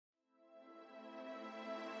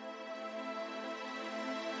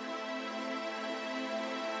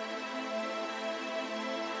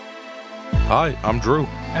Hi, I'm Drew.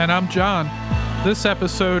 And I'm John. This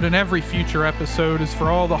episode and every future episode is for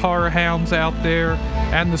all the horror hounds out there,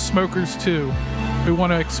 and the smokers too, who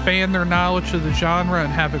want to expand their knowledge of the genre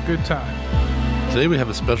and have a good time. Today we have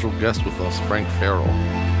a special guest with us, Frank Farel,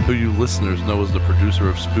 who you listeners know as the producer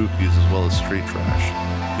of Spookies as well as Street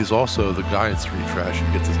Trash. He's also the guy in Street Trash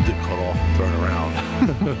who gets his dick cut off and thrown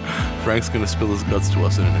around. Frank's going to spill his guts to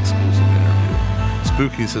us in an exclusive interview.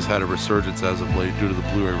 Spookies has had a resurgence as of late due to the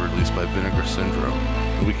Blu-ray release by Vinegar Syndrome,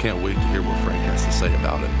 and we can't wait to hear what Frank has to say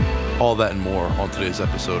about it. All that and more on today's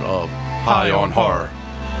episode of High on Horror.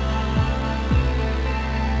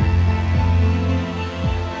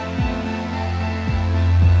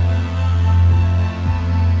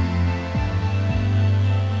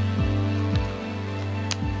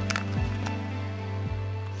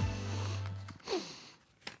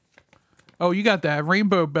 Oh, you got that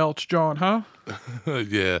rainbow belch, John, huh?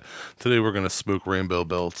 Yeah, today we're gonna smoke rainbow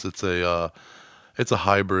belts. It's a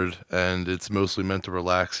hybrid, and it's mostly meant to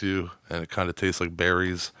relax you, and it kind of tastes like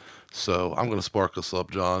berries. So I'm gonna spark us up,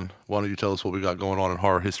 John. Why don't you tell us what we got going on in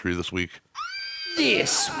horror history this week?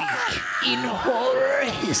 This week in horror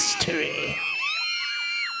history.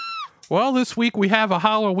 Well, this week we have a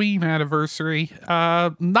Halloween anniversary.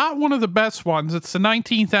 Not one of the best ones. It's the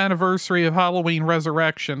 19th anniversary of Halloween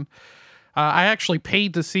Resurrection. I actually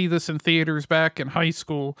paid to see this in theaters back in high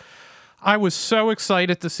school. I was so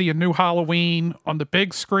excited to see a new Halloween on the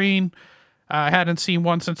big screen. I hadn't seen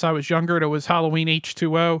one since I was younger. It was Halloween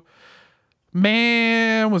H2O.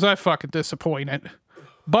 Man, was I fucking disappointed.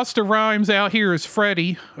 Busta Rhymes out here as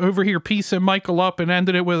Freddy, over here piecing Michael up and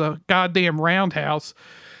ended it with a goddamn roundhouse.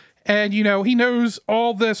 And, he knows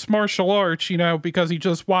all this martial arts, because he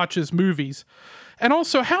just watches movies. And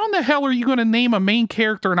also, how in the hell are you going to name a main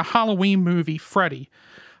character in a Halloween movie Freddy?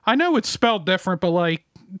 I know it's spelled different, but,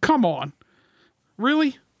 come on.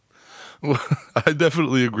 Really? Well, I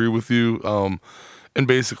definitely agree with you, and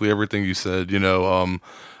basically everything you said.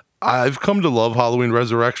 I've come to love Halloween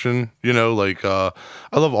Resurrection. I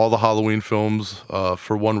love all the Halloween films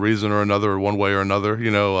for one reason or another, or one way or another.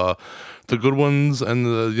 The good ones and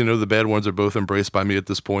the bad ones are both embraced by me at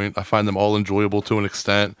this point. I find them all enjoyable to an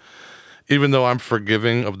extent. Even though I'm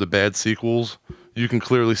forgiving of the bad sequels, you can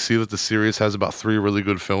clearly see that the series has about 3 really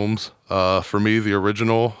good films. For me, the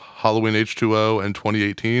original, Halloween H2O, and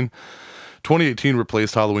 2018. 2018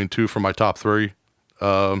 replaced Halloween 2 for my top 3.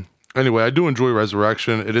 Anyway, I do enjoy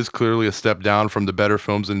Resurrection. It is clearly a step down from the better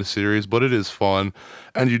films in the series, but it is fun,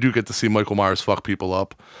 and you do get to see Michael Myers fuck people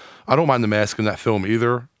up. I don't mind the mask in that film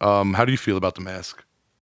either. How do you feel about the mask?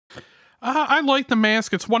 I like the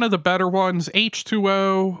mask. It's one of the better ones.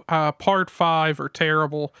 H2O, Part 5 are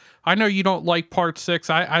terrible. I know you don't like Part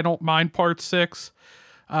 6. I don't mind Part 6.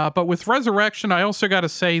 But with Resurrection, I also got to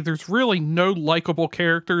say there's really no likable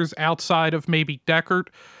characters outside of maybe Deckard,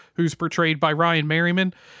 who's portrayed by Ryan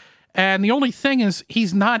Merriman. And the only thing is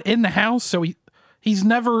he's not in the house, so there's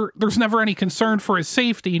never any concern for his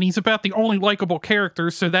safety, and he's about the only likable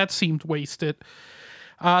character, so that seemed wasted.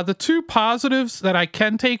 The 2 positives that I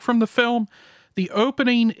can take from the film, the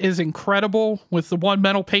opening is incredible with the one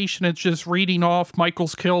mental patient. It's just reading off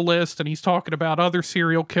Michael's kill list, and he's talking about other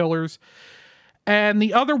serial killers. And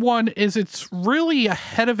the other one is it's really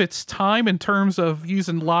ahead of its time in terms of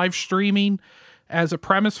using live streaming as a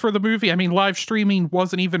premise for the movie. I mean, live streaming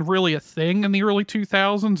wasn't even really a thing in the early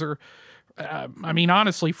 2000s, or,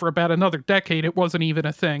 honestly, for about another decade, it wasn't even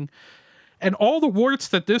a thing. And all the warts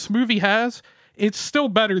that this movie has, it's still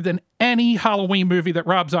better than any Halloween movie that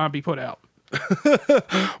Rob Zombie put out.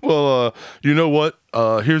 Well, you know what?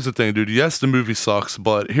 Here's the thing, dude. Yes, the movie sucks,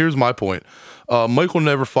 but here's my point. Michael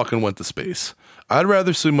never fucking went to space. I'd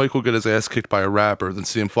rather see Michael get his ass kicked by a rapper than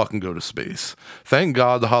see him fucking go to space. Thank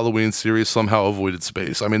God the Halloween series somehow avoided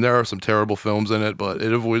space. I mean, there are some terrible films in it, but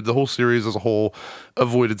the whole series as a whole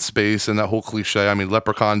avoided space and that whole cliche. I mean,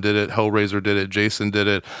 Leprechaun did it, Hellraiser did it, Jason did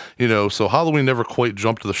it, so Halloween never quite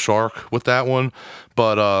jumped the shark with that one.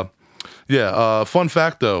 But, fun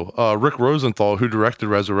fact though, Rick Rosenthal, who directed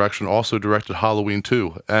Resurrection, also directed Halloween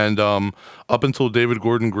 2. And up until David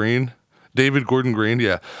Gordon Green,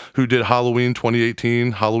 who did Halloween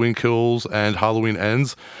 2018, Halloween Kills, and Halloween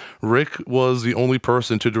Ends, Rick was the only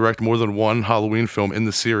person to direct more than one Halloween film in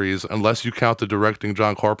the series, unless you count the directing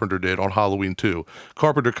John Carpenter did on Halloween 2.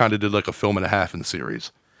 Carpenter kind of did like a film and a half in the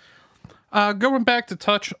series. Going back to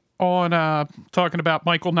touch on talking about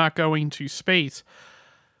Michael not going to space,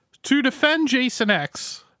 to defend Jason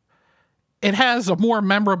X, it has a more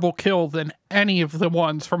memorable kill than any of the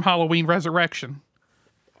ones from Halloween Resurrection.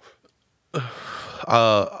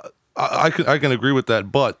 I can agree with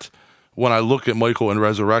that, but when I look at Michael in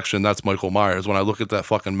Resurrection, that's Michael Myers. When I look at that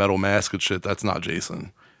fucking metal mask and shit, that's not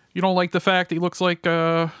Jason. You don't like the fact he looks like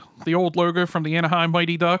the old logo from the Anaheim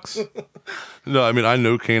Mighty Ducks? No, I mean, I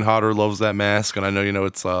know Kane Hodder loves that mask, and I know,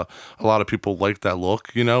 it's a lot of people like that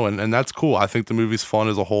look, and that's cool. I think the movie's fun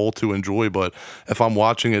as a whole to enjoy, but if I'm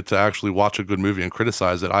watching it to actually watch a good movie and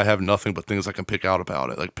criticize it, I have nothing but things I can pick out about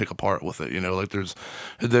it, like pick apart with it, like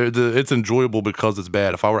it's enjoyable because it's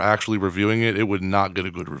bad. If I were actually reviewing it, it would not get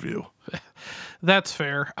a good review. That's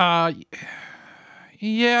fair.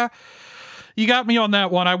 Yeah. You got me on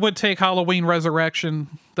that one. I would take Halloween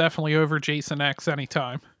Resurrection definitely over Jason X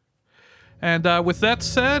anytime. And with that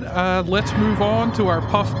said, let's move on to our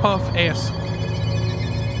Puff Puff Ass.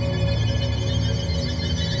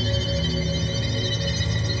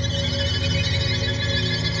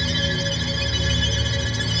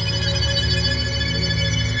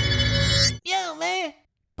 Yo, man.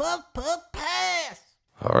 Puff, puff, pass.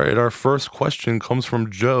 All right, our first question comes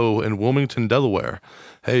from Joe in Wilmington, Delaware.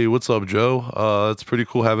 Hey, what's up, Joe? It's pretty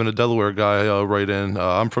cool having a Delaware guy write in.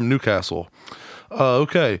 I'm from Newcastle.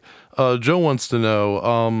 Okay, Joe wants to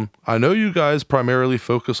know, I know you guys primarily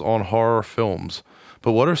focus on horror films,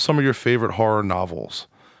 but what are some of your favorite horror novels?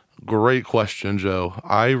 Great question, Joe.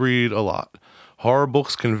 I read a lot. Horror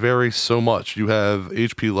books can vary so much. You have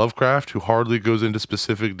H.P. Lovecraft, who hardly goes into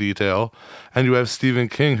specific detail, and you have Stephen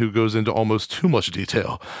King, who goes into almost too much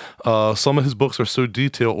detail. Some of his books are so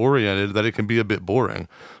detail-oriented that it can be a bit boring,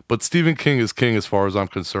 but Stephen King is king as far as I'm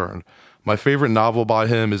concerned. My favorite novel by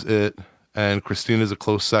him is It, and Christine is a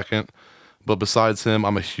close second, but besides him,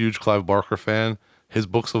 I'm a huge Clive Barker fan. His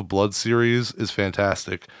Books of Blood series is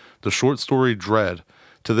fantastic. The short story Dread,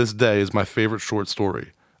 to this day, is my favorite short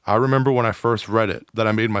story. I remember when I first read it, that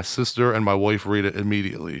I made my sister and my wife read it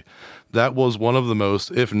immediately. That was one of the most,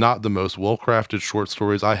 if not the most, well-crafted short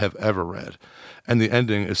stories I have ever read. And the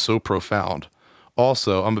ending is so profound.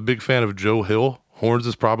 Also, I'm a big fan of Joe Hill. Horns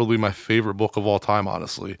is probably my favorite book of all time,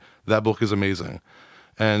 honestly. That book is amazing.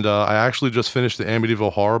 And I actually just finished The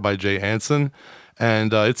Amityville Horror by Jay Anson,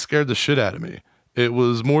 and it scared the shit out of me. It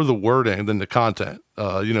was more the wording than the content.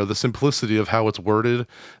 The simplicity of how it's worded,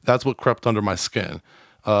 that's what crept under my skin.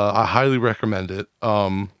 I highly recommend it.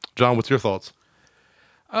 John, what's your thoughts?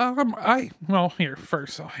 Here,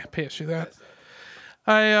 first I'll pass you that.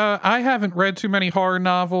 I haven't read too many horror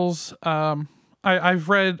novels. I've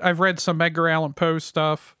read some Edgar Allan Poe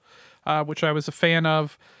stuff, which I was a fan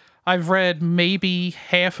of. I've read maybe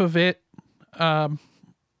half of it. I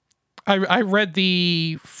read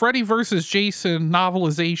the Freddy vs. Jason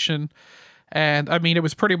novelization, and I mean, it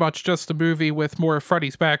was pretty much just a movie with more of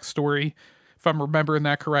Freddy's backstory, if I'm remembering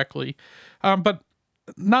that correctly. But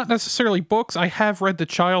not necessarily books. I have read the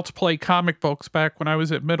Child's Play comic books back when I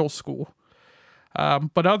was at middle school.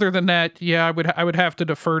 But other than that, yeah, I would have to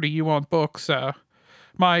defer to you on books.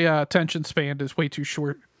 My attention span is way too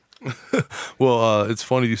short. Well, it's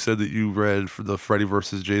funny you said that you read for the Freddy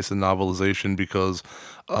vs. Jason novelization because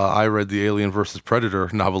I read the Alien vs. Predator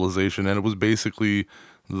novelization, and it was basically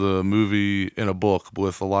the movie in a book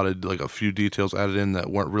with a lot of a few details added in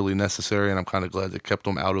that weren't really necessary, and I'm kind of glad they kept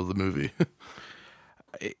them out of the movie.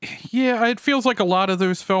 Yeah, it feels like a lot of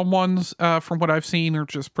those film ones, from what I've seen, are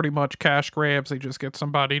just pretty much cash grabs. They just get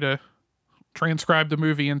somebody to transcribe the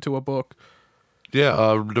movie into a book.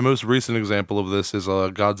 Yeah, the most recent example of this is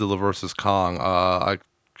Godzilla vs. Kong. I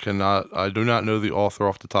do not know the author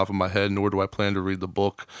off the top of my head, nor do I plan to read the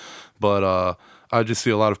book, but I just see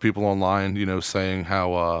a lot of people online, saying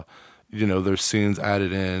how, there's scenes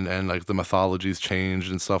added in and the mythology's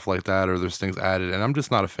changed and stuff like that, or there's things added, and I'm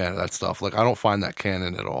just not a fan of that stuff. I don't find that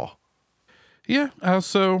canon at all. Yeah,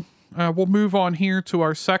 so we'll move on here to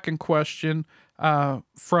our second question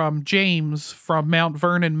from James from Mount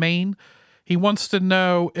Vernon, Maine. He wants to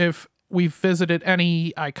know if we've visited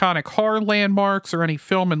any iconic horror landmarks or any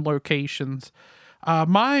filming locations.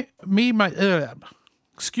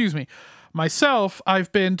 Myself,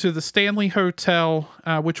 I've been to the Stanley Hotel,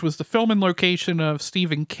 which was the filming location of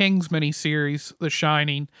Stephen King's miniseries, The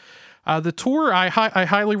Shining. The tour, I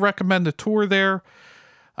highly recommend the tour there.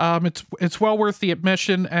 It's well worth the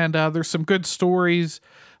admission, and there's some good stories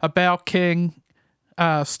about King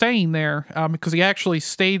staying there, because he actually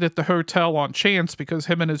stayed at the hotel on chance because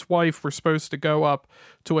him and his wife were supposed to go up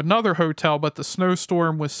to another hotel, but the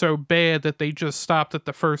snowstorm was so bad that they just stopped at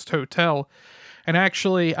the first hotel. And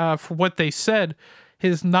actually, from what they said,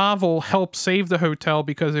 his novel helped save the hotel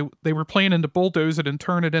because they were planning to bulldoze it and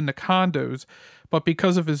turn it into condos. But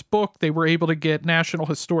because of his book, they were able to get National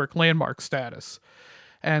Historic Landmark status.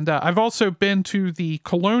 And I've also been to the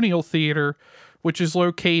Colonial Theater, which is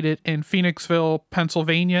located in Phoenixville,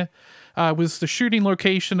 Pennsylvania. was the shooting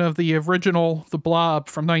location of the original The Blob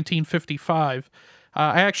from 1955.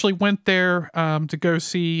 I actually went there to go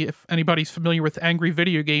see, if anybody's familiar with Angry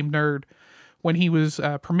Video Game Nerd, when he was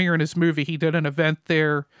premiering his movie. He did an event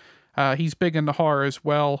there. He's big into horror as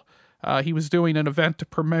well. He was doing an event to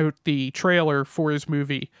promote the trailer for his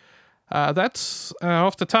movie. That's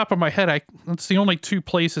off the top of my head. That's the only two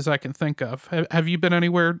places I can think of. Have you been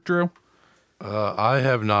anywhere, Drew? I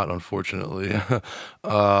have not, unfortunately.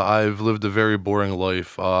 I've lived a very boring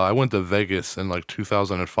life. I went to Vegas in like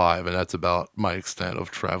 2005, and that's about my extent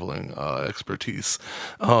of traveling expertise.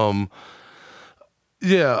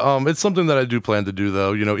 It's something that I do plan to do,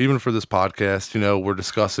 though. Even for this podcast, we're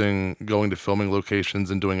discussing going to filming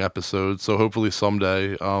locations and doing episodes. So hopefully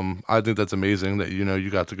someday, I think that's amazing that,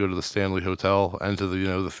 you got to go to the Stanley Hotel and to the,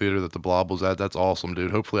 the theater that the Blob was at. That's awesome,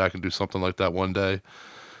 dude. Hopefully I can do something like that one day.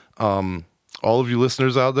 All of you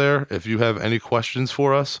listeners out there, if you have any questions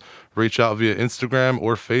for us, reach out via Instagram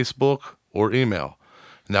or Facebook or email.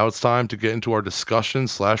 Now it's time to get into our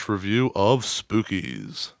discussion/review of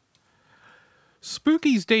Spookies.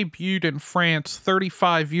 Spookies debuted in France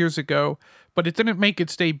 35 years ago, but it didn't make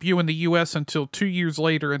its debut in the US until 2 years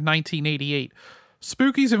later in 1988.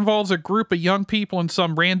 Spookies involves a group of young people and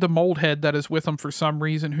some random old head that is with them for some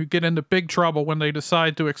reason who get into big trouble when they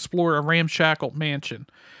decide to explore a ramshackle mansion.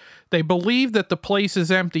 They believe that the place is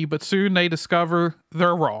empty, but soon they discover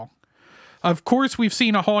they're wrong. Of course, we've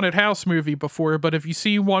seen a haunted house movie before, but if you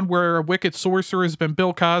see one where a wicked sorcerer has been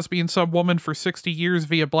Bill Cosby and some woman for 60 years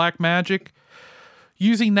via black magic,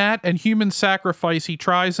 using that and human sacrifice, he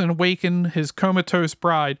tries and awaken his comatose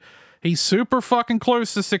bride. He's super fucking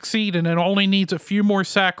close to succeeding and only needs a few more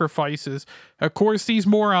sacrifices. Of course, these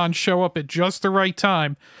morons show up at just the right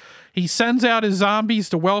time. He sends out his zombies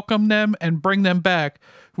to welcome them and bring them back.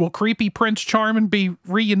 Will creepy Prince Charming be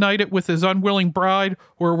reunited with his unwilling bride,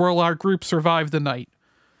 or will our group survive the night?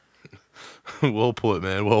 Well put,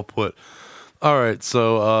 man. Well put. All right,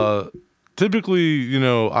 so typically,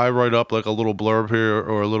 I write up like a little blurb here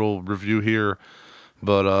or a little review here,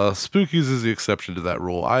 but Spookies is the exception to that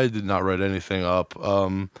rule. I did not write anything up.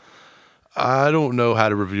 I don't know how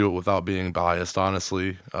to review it without being biased,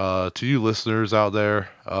 honestly. To you listeners out there,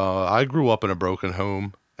 I grew up in a broken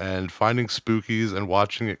home, and finding Spookies and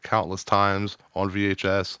watching it countless times on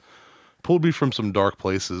VHS pulled me from some dark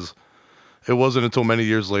places. It wasn't until many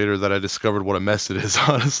years later that I discovered what a mess it is,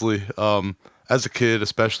 honestly. As a kid,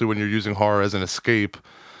 especially when you're using horror as an escape,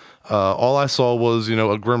 all I saw was,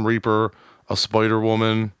 a Grim Reaper, a Spider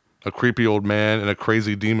Woman, a creepy old man, and a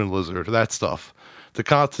crazy demon lizard. That stuff. The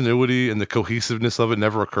continuity and the cohesiveness of it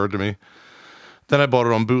never occurred to me. Then I bought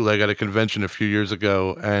it on bootleg at a convention a few years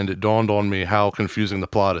ago, and it dawned on me how confusing the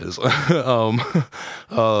plot is.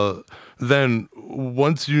 Then,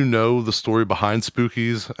 once you know the story behind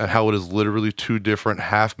Spookies and how it is literally two different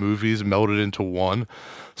half movies melded into one,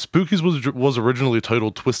 Spookies was originally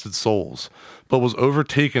titled Twisted Souls, but was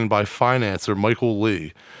overtaken by financer Michael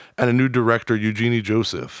Lee and a new director, Eugenie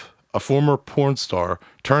Joseph, a former porn star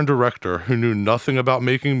turned director who knew nothing about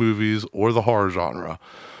making movies or the horror genre.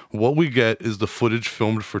 What we get is the footage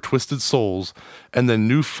filmed for Twisted Souls, and then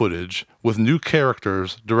new footage with new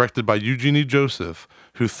characters directed by Eugenie Joseph,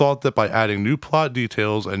 who thought that by adding new plot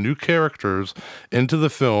details and new characters into the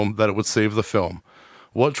film that it would save the film.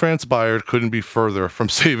 What transpired couldn't be further from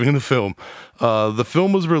saving the film. The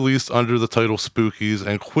film was released under the title Spookies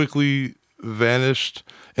and quickly vanished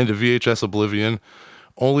into VHS oblivion,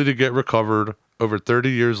 only to get recovered over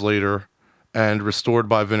 30 years later and restored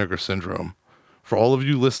by Vinegar Syndrome. For all of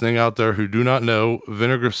you listening out there who do not know,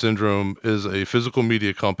 Vinegar Syndrome is a physical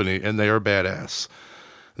media company, and they are badass.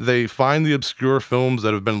 They find the obscure films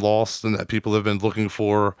that have been lost and that people have been looking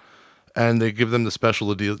for, and they give them the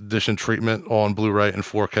special edition treatment on Blu-ray and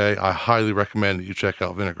 4K. I highly recommend that you check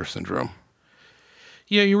out Vinegar Syndrome.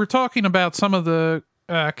 Yeah, you were talking about some of the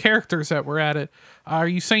characters that were at it. Are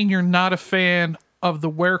you saying you're not a fan of the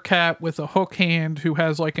werecat with a hook hand who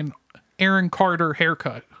has like an Aaron Carter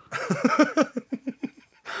haircut?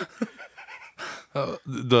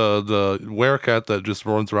 The werecat that just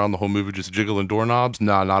runs around the whole movie just jiggling doorknobs?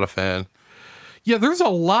 Nah, not a fan. Yeah, there's a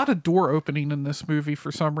lot of door opening in this movie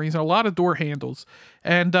for some reason, a lot of door handles.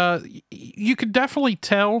 And you could definitely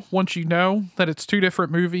tell once you know that it's two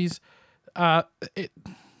different movies. Our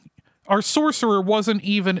sorcerer wasn't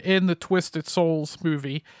even in the Twisted Souls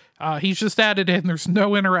movie. He's just added in. There's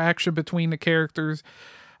no interaction between the characters.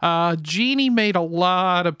 Genie made a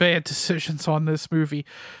lot of bad decisions on this movie.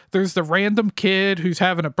 There's the random kid who's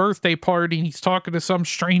having a birthday party and he's talking to some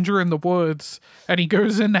stranger in the woods, and he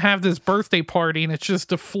goes in to have this birthday party and it's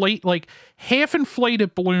just half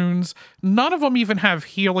inflated balloons. None of them even have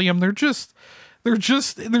helium. There's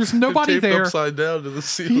nobody Taped there. upside down to the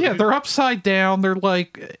ceiling. Yeah, they're upside down. They're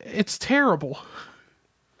like, it's terrible.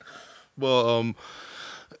 Well,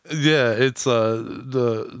 yeah, it's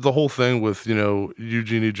the whole thing with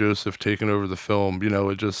Eugenie Joseph taking over the film.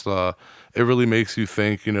 It just it really makes you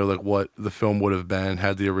think. Like what the film would have been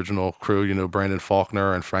had the original crew, Brandon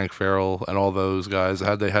Faulkner and Frank Farel and all those guys,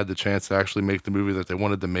 had they had the chance to actually make the movie that they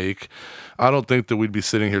wanted to make. I don't think that we'd be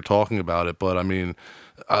sitting here talking about it. But I mean,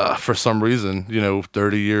 for some reason,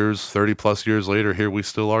 30 plus years later, here we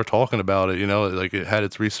still are talking about it. Like it had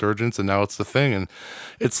its resurgence and now it's the thing. And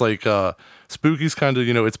it's like Spookies kind of,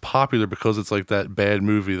 it's popular because it's like that bad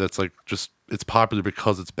movie that's like just, it's popular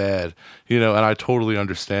because it's bad, and I totally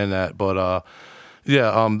understand that. But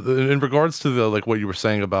yeah, in regards to the like what you were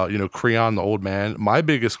saying about Creon the old man, my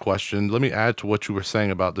biggest question, let me add to what you were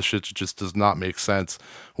saying about the shit that just does not make sense.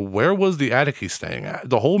 Where was the attic he's staying at?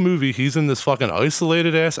 The whole movie, he's in this fucking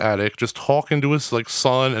isolated ass attic, just talking to his like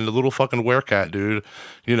son and the little fucking werecat dude,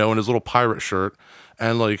 in his little pirate shirt.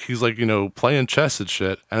 And like he's like playing chess and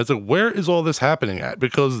shit, and it's like, where is all this happening at?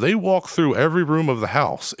 Because they walk through every room of the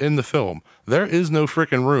house in the film. There is no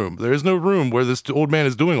freaking room. There is no room where this old man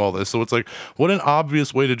is doing all this. So it's like, what an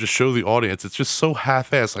obvious way to just show the audience. It's just so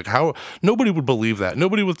half-assed. Like how nobody would believe that.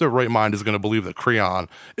 Nobody with their right mind is going to believe that Creon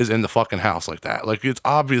is in the fucking house like that. Like it's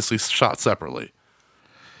obviously shot separately.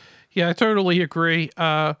 Yeah, I totally agree.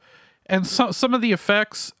 And some of the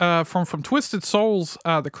effects from Twisted Souls,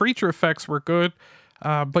 the creature effects were good.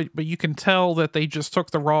 But you can tell that they just took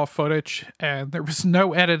the raw footage and there was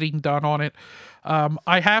no editing done on it.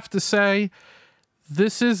 I have to say,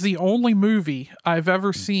 this is the only movie I've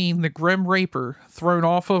ever seen the Grim Reaper thrown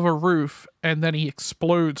off of a roof and then he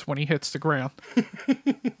explodes when he hits the ground.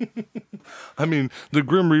 I mean, the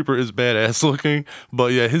Grim Reaper is badass looking,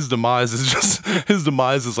 but yeah, his demise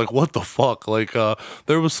is like, what the fuck? Like,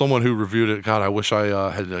 there was someone who reviewed it. God, I wish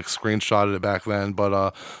I had like screenshotted it back then,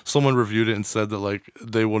 but someone reviewed it and said that like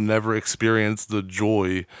they will never experience the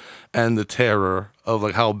joy and the terror of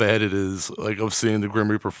like how bad it is, like of seeing the Grim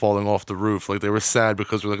Reaper falling off the roof. Like they were sad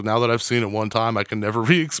because they're like, now that I've seen it one time, I can never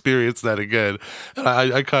re-experience that again. And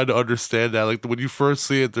I kind of understand that. Like when you first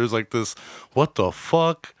see it, there's like this, what the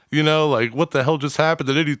fuck? Like what the hell just happened?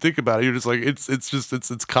 And then you think about it, you're just like,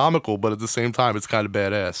 it's comical, but at the same time, it's kind of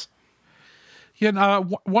badass. Yeah,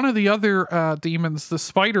 one of the other demons, the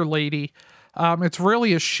Spider Lady, it's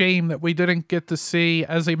really a shame that we didn't get to see,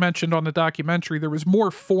 as they mentioned on the documentary, there was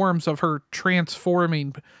more forms of her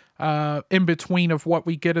transforming in between of what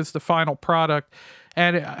we get as the final product.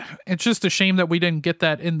 And it's just a shame that we didn't get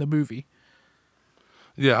that in the movie.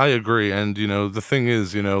 Yeah, I agree. And, the thing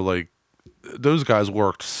is, like, those guys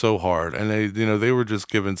worked so hard and they were just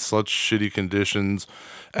given such shitty conditions.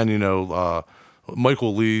 And,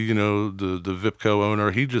 Michael Lee, the Vipco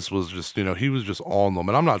owner, he was just on them.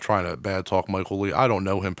 And I'm not trying to bad talk Michael Lee. I don't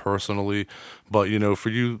know him personally, but for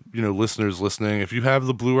you, listeners listening, if you have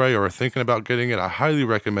the Blu-ray or are thinking about getting it, I highly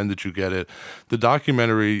recommend that you get it. The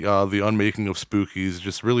documentary, The Unmaking of Spookies,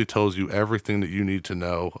 just really tells you everything that you need to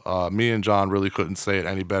know. Me and John really couldn't say it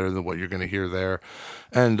any better than what you're going to hear there.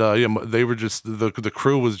 And they were just the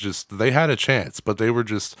crew was just, they had a chance, but they were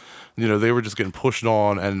just getting pushed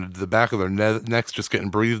on, and the back of their necks just getting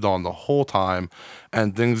breathed on the whole time,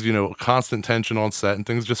 and things, constant tension on set, and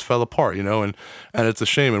things just fell apart, and it's a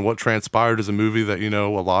shame. And what transpired is a movie that a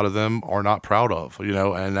lot of them are not proud of,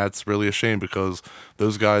 and that's really a shame because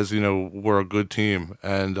those guys were a good team,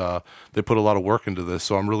 and they put a lot of work into this.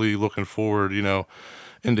 So I'm really looking forward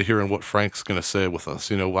into hearing what Frank's going to say with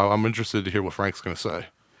us. I'm interested to hear what Frank's going to say.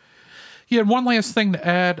 Yeah, and one last thing to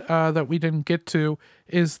add that we didn't get to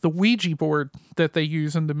is the Ouija board that they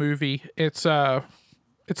use in the movie. It's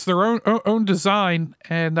their own design,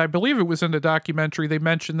 and I believe it was in the documentary. They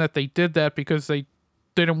mentioned that they did that because they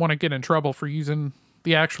didn't want to get in trouble for using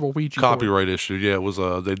the actual Ouija copyright board. issue. Yeah, it was.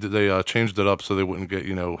 They changed it up so they wouldn't get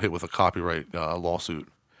hit with a copyright lawsuit.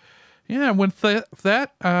 Yeah, and with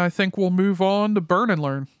that, I think we'll move on to Burn and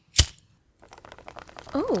Learn.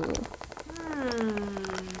 Oh.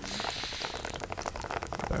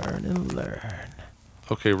 Burn and learn.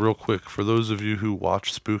 Okay, real quick, for those of you who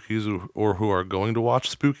watch Spookies or who are going to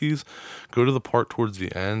watch Spookies, go to the part towards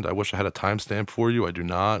the end. I wish I had a timestamp for you. I do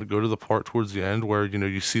not. Go to the part towards the end where,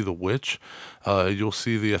 you see the witch. You'll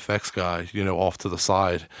see the effects guy, off to the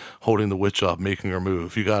side, holding the witch up, making her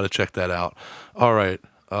move. You got to check that out. All right.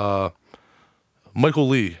 Michael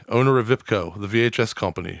Lee, owner of Vipco, the VHS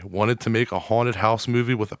company, wanted to make a haunted house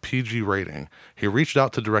movie with a PG rating. He reached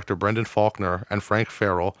out to director Brendan Faulkner and Frank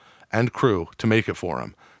Farel and crew to make it for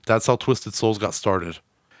him. That's how Twisted Souls got started.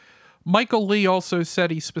 Michael Lee also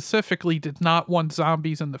said he specifically did not want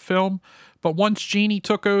zombies in the film, but once Genie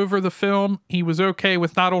took over the film, he was okay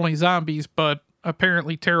with not only zombies, but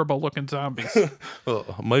apparently terrible looking zombies.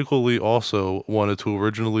 Michael Lee also wanted to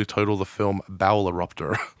originally title the film Bowel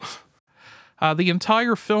Eruptor. The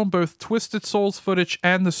entire film, both Twisted Souls footage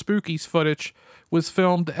and the Spookies footage, was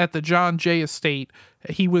filmed at the John Jay Estate.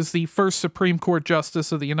 He was the first Supreme Court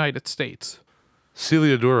Justice of the United States.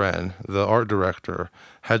 Celia Duran, the art director,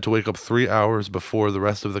 had to wake up 3 hours before the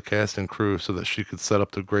rest of the cast and crew so that she could set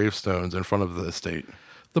up the gravestones in front of the estate.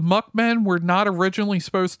 The Muckmen were not originally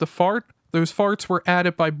supposed to fart. Those farts were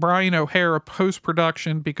added by Brian O'Hara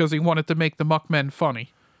post-production because he wanted to make the Muckmen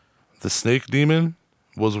funny. The Snake Demon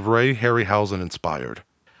was Ray Harryhausen inspired.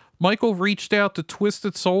 Michael reached out to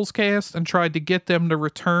Twisted Souls cast and tried to get them to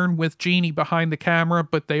return with Genie behind the camera,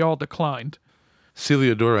 but they all declined.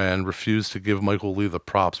 Celia Duran refused to give Michael Lee the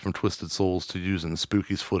props from Twisted Souls to use in the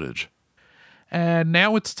Spookies footage. And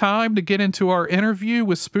now it's time to get into our interview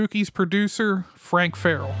with Spookies producer Frank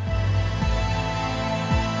Farel.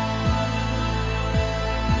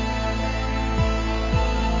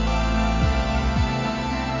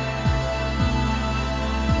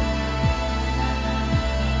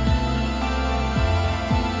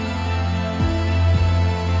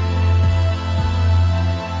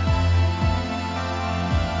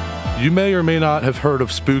 You may or may not have heard of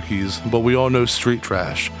Spookies, but we all know Street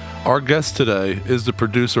Trash. Our guest today is the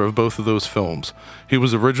producer of both of those films. He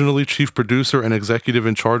was originally chief producer and executive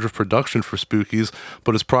in charge of production for Spookies,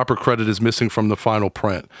 but his proper credit is missing from the final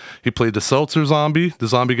print. He played the Seltzer zombie, the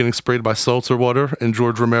zombie getting sprayed by seltzer water in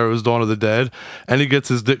George Romero's Dawn of the Dead, and he gets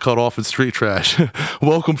his dick cut off in Street Trash.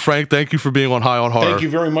 Welcome, Frank. Thank you for being on High on Horror. Thank you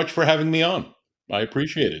very much for having me on. I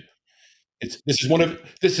appreciate it.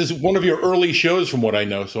 This is one of your early shows, from what I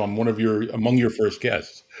know. So I'm among your first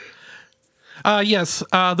guests. Yes,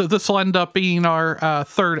 this will end up being our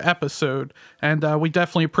third episode, and we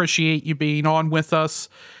definitely appreciate you being on with us.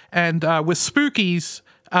 And with Spookies,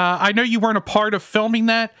 I know you weren't a part of filming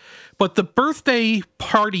that, but the birthday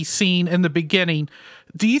party scene in the beginning,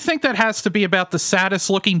 do you think that has to be about the saddest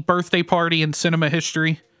looking birthday party in cinema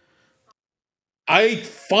history? I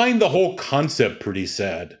find the whole concept pretty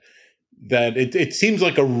sad. That it seems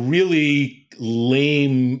like a really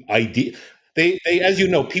lame idea. They as you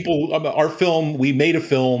know, people. Our film, we made a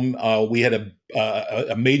film. We had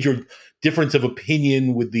a major difference of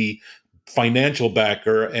opinion with the financial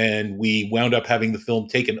backer, and we wound up having the film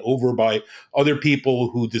taken over by other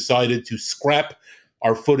people who decided to scrap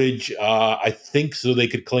our footage. I think so they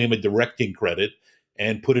could claim a directing credit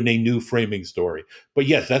and put in a new framing story. But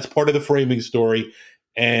yes, that's part of the framing story,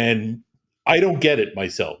 and I don't get it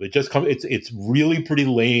myself. It just comes. It's really pretty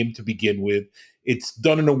lame to begin with. It's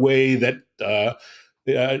done in a way that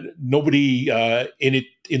nobody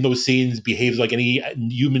in those scenes behaves like any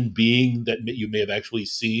human being that you may have actually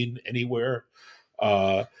seen anywhere.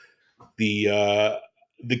 The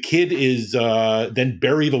kid is then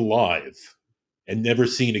buried alive and never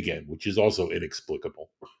seen again, which is also inexplicable.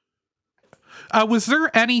 Was there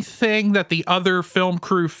anything that the other film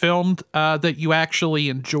crew filmed that you actually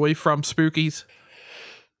enjoy from Spookies?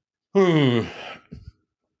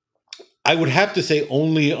 I would have to say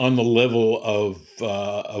only on the level of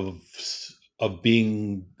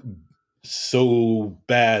being so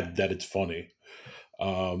bad that it's funny.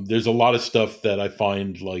 There's a lot of stuff that I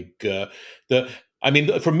find like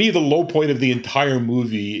for me, the low point of the entire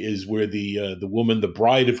movie is where the woman, the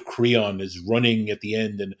bride of Creon, is running at the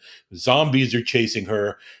end, and zombies are chasing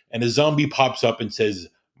her, and a zombie pops up and says,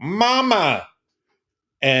 "Mama,"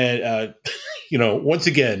 and once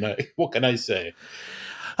again, what can I say?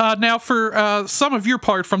 Now, for some of your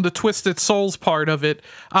part from the Twisted Souls part of it,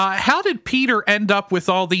 how did Peter end up with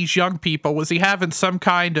all these young people? Was he having some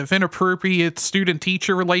kind of inappropriate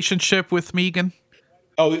student-teacher relationship with Megan?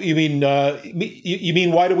 Oh, you mean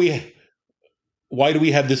why do we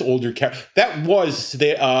have this older character? That was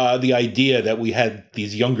the idea, that we had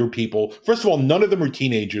these younger people. First of all, none of them are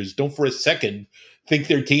teenagers. Don't for a second think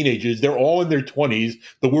they're teenagers. They're all in their 20s.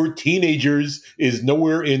 The word teenagers is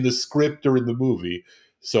nowhere in the script or in the movie.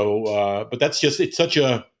 So, but that's just, it's such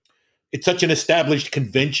an established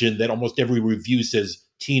convention that almost every review says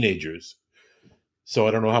teenagers. So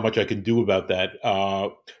I don't know how much I can do about that.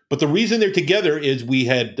 But the reason they're together is we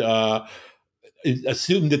had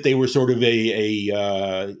assumed that they were sort of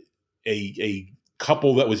a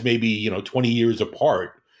couple that was maybe 20 years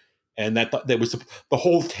apart, And that was the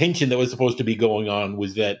whole tension that was supposed to be going on,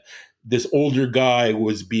 was that this older guy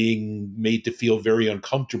was being made to feel very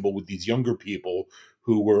uncomfortable with these younger people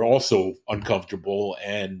who were also uncomfortable.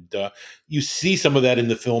 And you see some of that in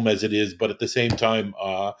the film as it is, but at the same time,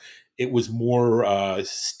 it was more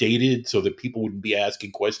stated so that people wouldn't be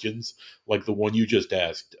asking questions like the one you just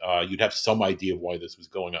asked. You'd have some idea of why this was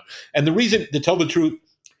going on. And the reason, to tell the truth,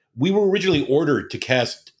 we were originally ordered to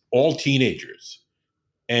cast all teenagers,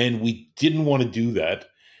 and we didn't want to do that.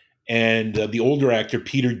 And the older actor,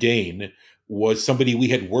 Peter Dane, was somebody we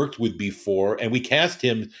had worked with before, and we cast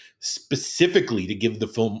him specifically to give the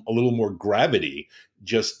film a little more gravity.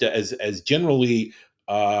 Just as generally,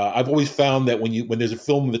 I've always found that when there's a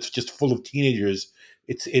film that's just full of teenagers,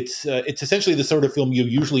 it's essentially the sort of film you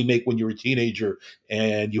usually make when you're a teenager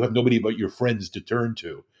and you have nobody but your friends to turn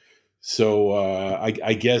to. So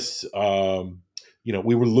I guess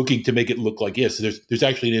we were looking to make it look like, yes, there's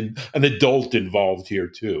actually an adult involved here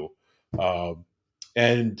too.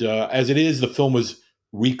 And as it is, the film was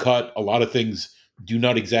recut. A lot of things do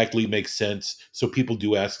not exactly make sense, so people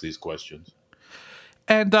do ask these questions.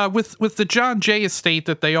 And with the John Jay estate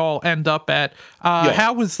that they all end up at, Yeah.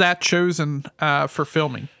 how was that chosen for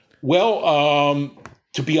filming? Well,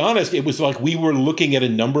 to be honest, it was like we were looking at a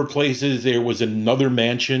number of places. There was another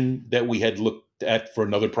mansion that we had looked at for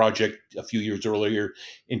another project a few years earlier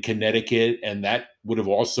in Connecticut, and that would have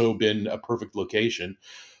also been a perfect location.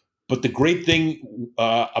 But the great thing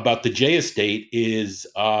about the Jay Estate is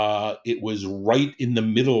it was right in the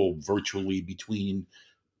middle, virtually, between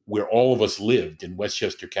where all of us lived in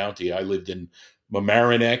Westchester County. I lived in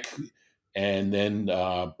Mamaroneck, and then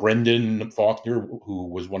Brendan Faulkner, who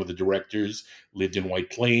was one of the directors, lived in White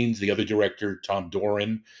Plains. The other director, Tom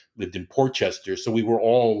Doran, lived in Portchester. So we were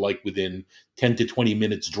all like within 10 to 20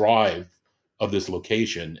 minutes drive of this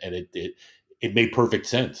location, and it made perfect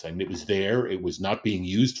sense. I mean, it was there. It was not being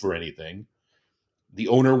used for anything. The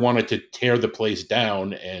owner wanted to tear the place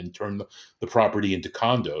down and turn the property into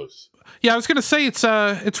condos. Yeah, I was going to say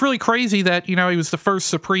it's really crazy that he was the first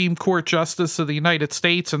Supreme Court Justice of the United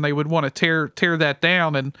States, and they would want to tear that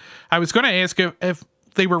down. And I was going to ask if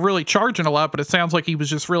they were really charging a lot, but it sounds like he was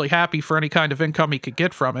just really happy for any kind of income he could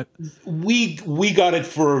get from it. We got it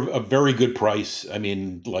for a very good price. I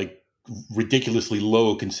mean, like ridiculously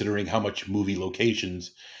low considering how much movie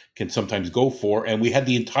locations can sometimes go for. And we had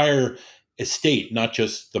the entire estate, not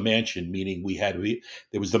just the mansion, meaning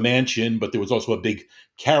there was the mansion, but there was also a big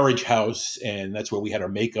carriage house, and that's where we had our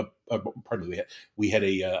makeup. We had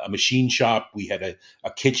a machine shop. We had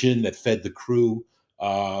a kitchen that fed the crew.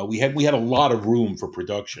 We had a lot of room for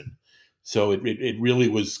production, so it really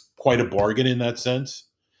was quite a bargain in that sense.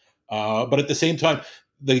 But at the same time,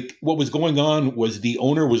 what was going on was the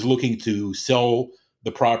owner was looking to sell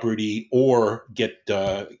the property or get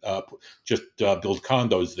build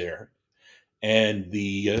condos there. And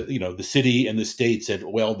the city and the state said,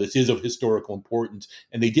 well, this is of historical importance,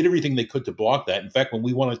 and they did everything they could to block that. In fact, when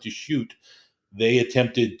we wanted to shoot, they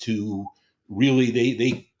attempted to really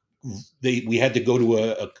we had to go to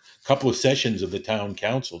a couple of sessions of the town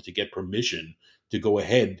council to get permission to go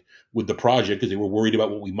ahead with the project, because they were worried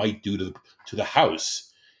about what we might do to the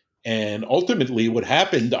house. And ultimately, what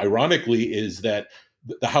happened, ironically, is that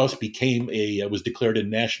the house was declared a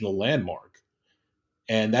national landmark.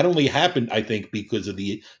 And that only happened, I think, because of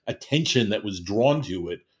the attention that was drawn to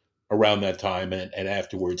it around that time and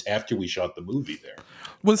afterwards, after we shot the movie there.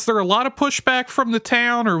 Was there a lot of pushback from the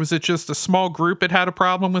town, or was it just a small group that had a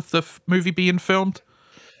problem with the movie being filmed?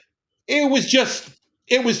 It was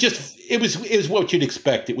what you'd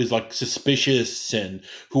expect. It was like suspicious, and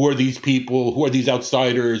who are these people? Who are these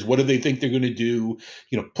outsiders? What do they think they're going to do?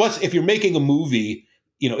 Plus, if you're making a movie,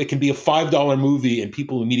 it can be a $5 movie and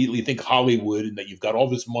people immediately think Hollywood and that you've got all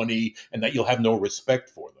this money and that you'll have no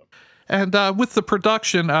respect for them. And with the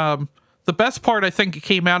production, the best part, I think,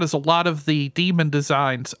 came out is a lot of the demon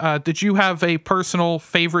designs. Did you have a personal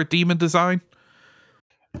favorite demon design?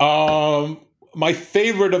 My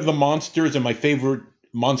favorite of the monsters and my favorite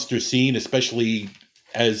monster scene, especially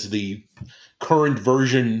as the current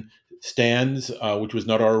version stands, which was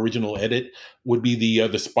not our original edit, would be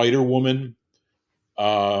the Spider Woman.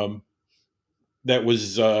 That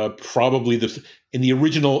was probably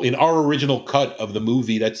in our original cut of the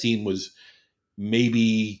movie. That scene was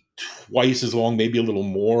maybe twice as long, maybe a little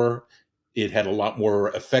more. It had a lot more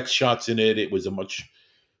effects shots in it. It was a much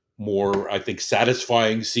more, I think,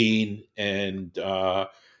 satisfying scene. And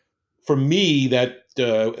for me, that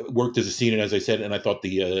worked as a scene. And as I said, and I thought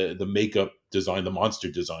the makeup design, the monster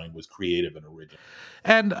design, was creative and original.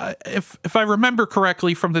 And if I remember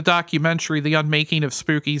correctly from the documentary, The Unmaking of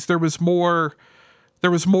Spookies, there was more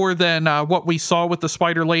there was more than what we saw with the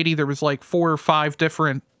Spider Lady. There was like 4 or 5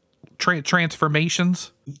 different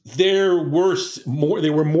transformations. There were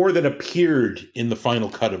more than appeared in the final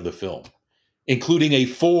cut of the film, including a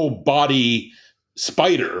full body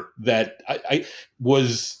spider that I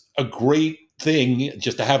was a great thing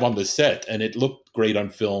just to have on the set, and it looked great on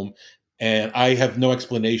film. And I have no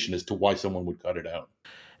explanation as to why someone would cut it out.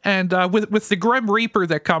 And with the Grim Reaper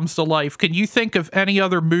that comes to life, can you think of any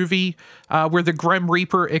other movie where the Grim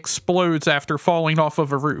Reaper explodes after falling off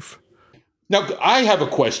of a roof? Now, I have a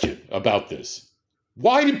question about this.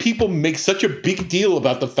 Why did people make such a big deal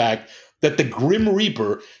about the fact that the Grim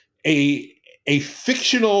Reaper, a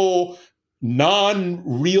fictional,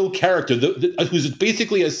 non-real character who's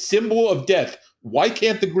basically a symbol of death, why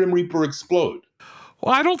can't the Grim Reaper explode?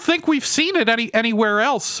 Well, I don't think we've seen it anywhere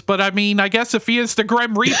else. But I mean, I guess if he is the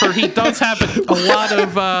Grim Reaper, he does have a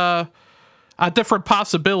lot of different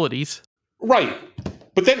possibilities. Right.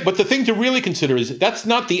 But the thing to really consider is that's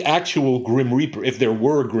not the actual Grim Reaper, if there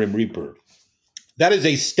were a Grim Reaper. That is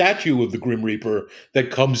a statue of the Grim Reaper that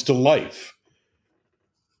comes to life.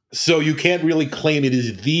 So you can't really claim it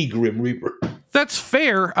is the Grim Reaper. That's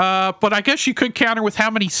fair, but I guess you could counter with how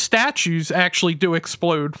many statues actually do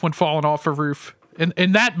explode when falling off a roof.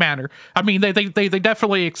 In that manner, I mean, they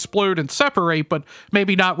definitely explode and separate, but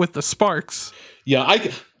maybe not with the sparks. Yeah,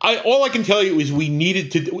 I all I can tell you is we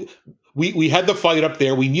needed to. We had the fight up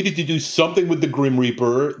there. We needed to do something with the Grim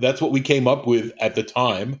Reaper. That's what we came up with at the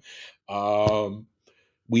time. In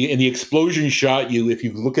the explosion shot, if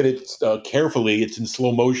you look at it carefully, it's in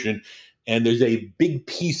slow motion, and there's a big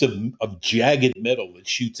piece of jagged metal that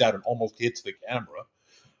shoots out and almost hits the camera.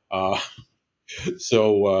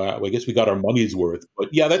 So I guess we got our money's worth.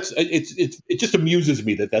 But yeah, it just amuses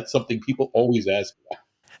me that that's something people always ask about.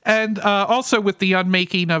 And also with the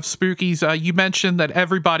unmaking of Spookies, you mentioned that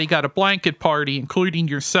everybody got a blanket party, including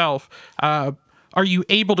yourself. Are you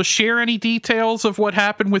able to share any details of what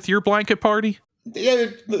happened with your blanket party? Yeah,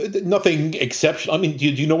 nothing exceptional. I mean, do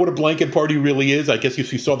you know what a blanket party really is? I guess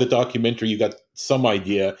if you saw the documentary, you got some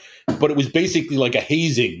idea. But it was basically like a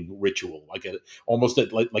hazing ritual, almost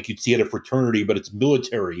like you'd see at a fraternity, but it's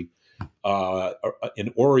military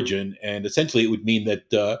in origin. And essentially, it would mean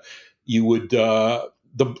that you would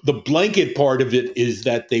the blanket part of it is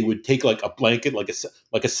that they would take like a blanket, like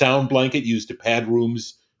a sound blanket used to pad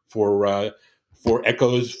rooms for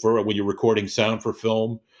echoes for when you're recording sound for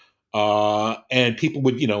film. And people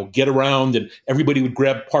would, get around and everybody would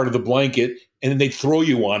grab part of the blanket and then they'd throw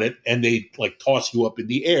you on it and they'd like toss you up in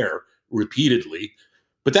the air repeatedly.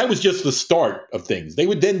 But that was just the start of things. They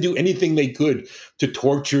would then do anything they could to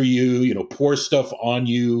torture you, pour stuff on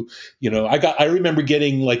you. I remember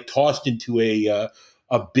getting like tossed into a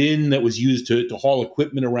bin that was used to haul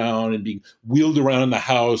equipment around and being wheeled around the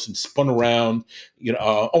house and spun around. And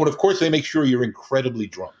of course they make sure you're incredibly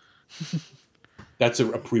drunk. That's a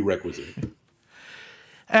prerequisite.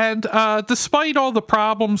 And despite all the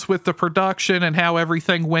problems with the production and how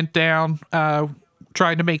everything went down,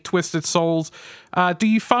 trying to make Twisted Souls, do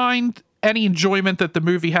you find any enjoyment that the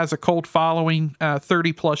movie has a cult following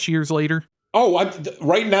 30 plus years later? Oh,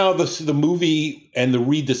 right now the movie and the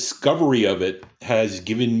rediscovery of it has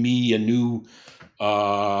given me a new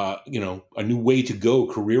way to go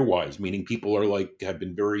career wise. Meaning people have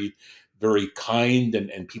been very, very kind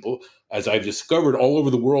and people, as I've discovered, all over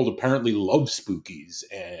the world apparently love Spookies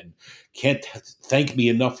and can't thank me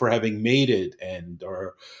enough for having made it. And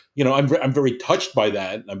I'm very touched by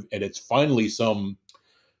that, and it's finally some.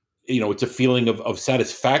 It's a feeling of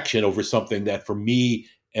satisfaction over something that for me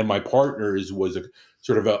and my partners was a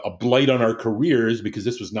sort of a blight on our careers, because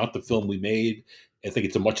this was not the film we made. I think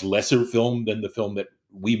it's a much lesser film than the film that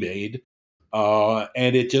we made.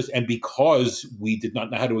 And because we did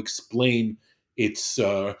not know how to explain its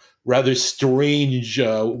rather strange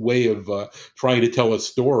way of trying to tell a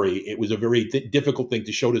story, it was a very difficult thing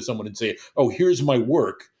to show to someone and say, "Oh, here's my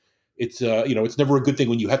work." It's never a good thing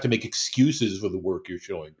when you have to make excuses for the work you're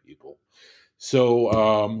showing people.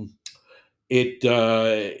 So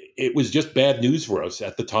it was just bad news for us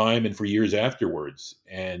at the time and for years afterwards.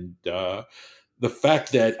 And the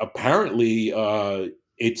fact that apparently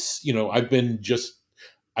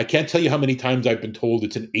I can't tell you how many times I've been told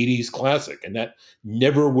it's an 80s classic, and that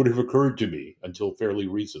never would have occurred to me until fairly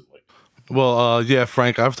recently. Well, yeah,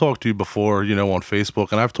 Frank, I've talked to you before, on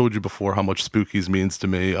Facebook, and I've told you before how much Spookies means to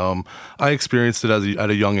me. I experienced it at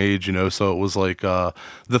a young age, so it was like the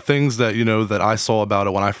things that that I saw about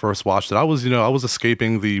it when I first watched it. I was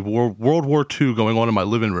escaping the World War II going on in my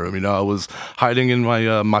living room. I was hiding in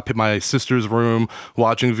my sister's room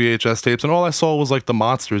watching VHS tapes, and all I saw was like the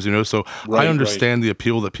monsters. So I Right. understand the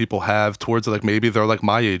appeal that people have towards it. Like maybe they're like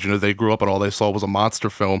my age, they grew up and all they saw was a monster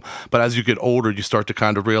film. But as you get older, you start to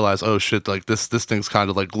kind of realize, oh shit, like this thing's kind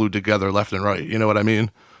of like glued together left and right. You know what I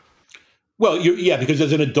mean? Well, yeah, because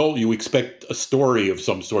as an adult, you expect a story of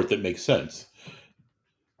some sort that makes sense.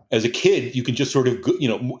 As a kid, you can just sort of,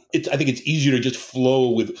 I think it's easier to just flow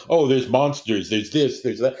with, oh, there's monsters, there's this,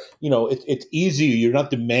 there's that. It's easier. You're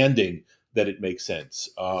not demanding that it makes sense.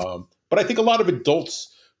 But I think a lot of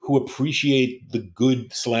adults who appreciate the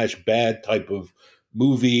good slash bad type of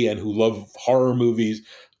movie and who love horror movies,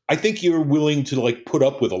 I think you're willing to like put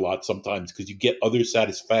up with a lot sometimes because you get other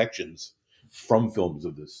satisfactions from films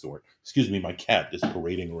of this sort. Excuse me, my cat is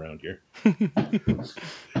parading around here.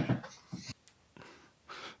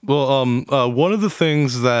 Well, one of the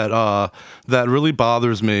things that really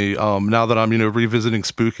bothers me now that I'm revisiting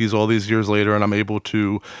Spookies all these years later, and I'm able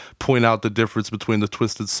to point out the difference between the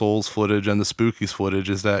Twisted Souls footage and the Spookies footage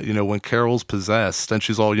is that when Carol's possessed and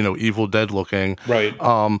she's all Evil Dead looking, Right.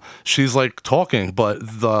 she's like talking, but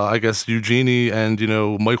I guess Eugenie and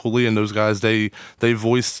Michael Lee and those guys they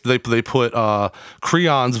put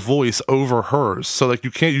Creon's voice over hers, so like you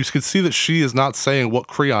can see that she is not saying what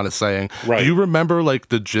Creon is saying. Do Right. you remember like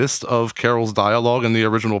the gist of Carol's dialogue in the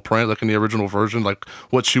original print, like in the original version, like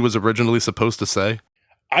what she was originally supposed to say?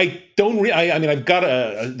 I don't. I mean, I've got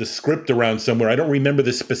the script around somewhere. I don't remember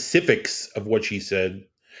the specifics of what she said.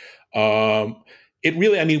 Um, it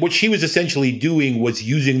really. I mean, what she was essentially doing was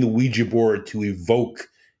using the Ouija board to evoke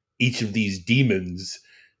each of these demons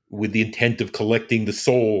with the intent of collecting the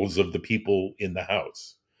souls of the people in the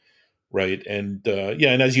house. Right. And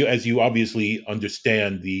yeah, and as you obviously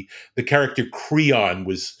understand, the character Creon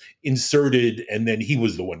was inserted, and then he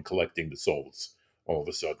was the one collecting the souls all of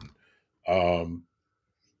a sudden. Um,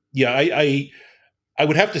 yeah, I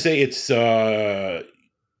would have to say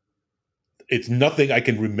it's nothing I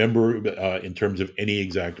can remember in terms of any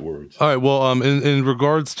exact words. All right. Well, in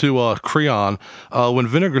regards to Creon, when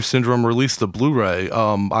Vinegar Syndrome released the Blu-ray,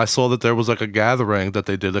 I saw that there was like a gathering that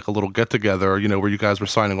they did, like a little get-together, where you guys were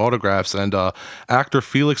signing autographs, and actor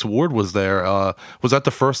Felix Ward was there. Was that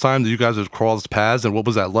the first time that you guys had crossed paths? And what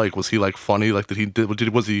was that like? Was he like funny? Like,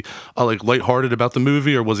 was he like lighthearted about the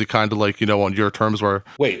movie, or was he kind of like on your terms where?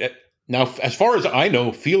 Wait, now as far as I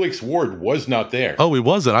know, Felix Ward was not there. Oh, he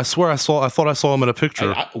wasn't. I swear I thought I saw him in a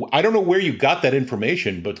picture. I don't know where you got that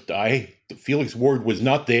information, but Felix Ward was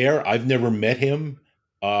not there. I've never met him.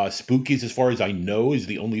 Spookies, as far as I know, is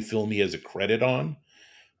the only film he has a credit on.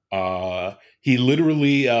 He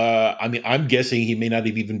literally, I mean, I'm guessing he may not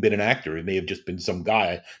have even been an actor. It may have just been some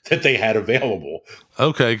guy that they had available.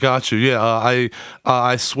 Okay, got you. Yeah,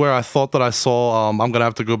 I swear I thought that I saw. I'm gonna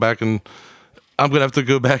have to go back and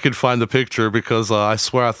find the picture because I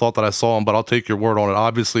swear I thought that I saw him, but I'll take your word on it.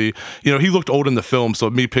 Obviously, he looked old in the film, so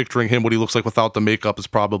me picturing him what he looks like without the makeup is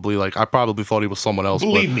probably like I probably thought he was someone else. But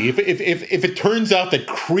Believe me, if it turns out that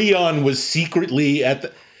Creon was secretly at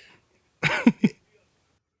the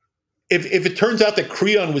if it turns out that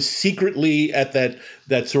Creon was secretly at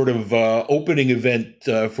that sort of opening event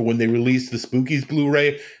for when they released the Spookies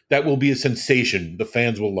Blu-ray, that will be a sensation. The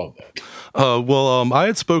fans will love that. well, I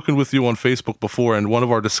had spoken with you on Facebook before, and one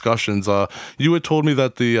of our discussions, you had told me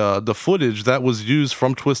that the footage that was used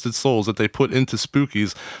from Twisted Souls that they put into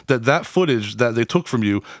Spookies, that footage that they took from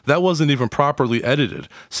you, that wasn't even properly edited.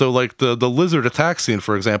 So, like the lizard attack scene,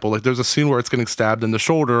 for example, like there's a scene where it's getting stabbed in the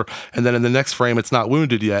shoulder, and then in the next frame, it's not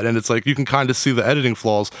wounded yet, and it's like you can kind of see the editing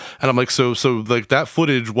flaws. And I'm like, so like that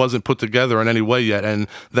footage wasn't put together in any way yet, and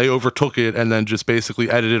they overtook it and then just basically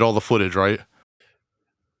edited all the footage, right?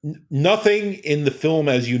 Nothing in the film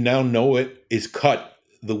as you now know it is cut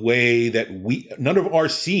the way that none of our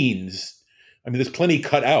scenes, I mean, there's plenty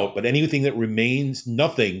cut out, but anything that remains,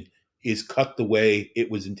 nothing is cut the way it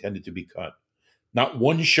was intended to be cut. Not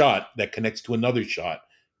one shot that connects to another shot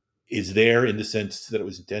is there in the sense that it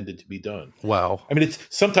was intended to be done. Wow. I mean,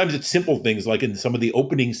 sometimes it's simple things like in some of the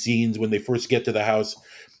opening scenes when they first get to the house,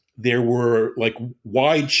 there were like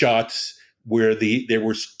wide shots where there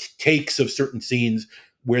were takes of certain scenes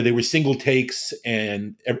where they were single takes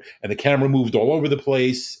and the camera moved all over the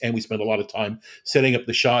place, and we spent a lot of time setting up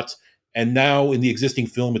the shots. And now in the existing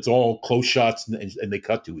film, it's all close shots and they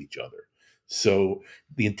cut to each other. So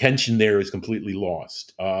the intention there is completely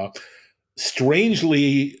lost.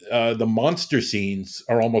 Strangely, the monster scenes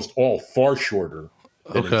are almost all far shorter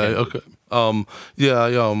than Okay, intended. okay.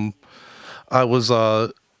 Yeah, I was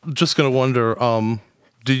just gonna wonder,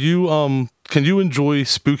 do you can you enjoy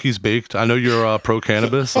Spookies baked? I know you're pro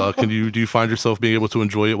cannabis. Do you find yourself being able to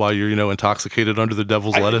enjoy it while you're intoxicated under the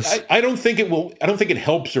devil's lettuce? I don't think it will. I don't think it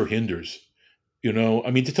helps or hinders.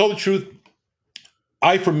 I mean, to tell the truth,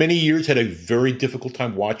 I for many years had a very difficult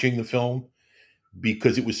time watching the film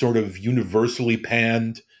because it was sort of universally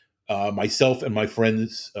panned. Myself and my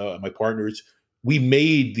friends, my partners, we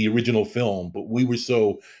made the original film, but we were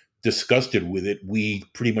so disgusted with it, we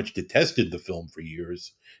pretty much detested the film for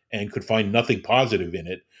years and could find nothing positive in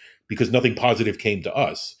it because nothing positive came to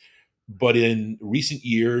us. But in recent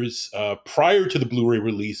years, prior to the Blu-ray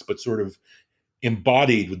release, but sort of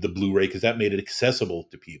embodied with the Blu-ray because that made it accessible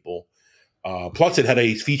to people. Plus, it had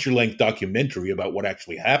a feature-length documentary about what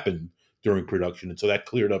actually happened during production, and so that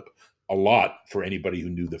cleared up a lot for anybody who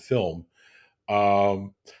knew the film.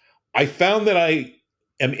 Um, I found that I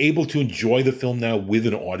am able to enjoy the film now with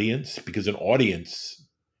an audience because an audience.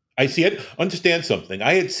 I see it. Understand something.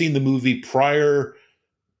 I had seen the movie prior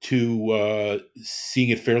to seeing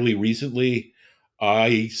it fairly recently.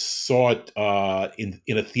 I saw it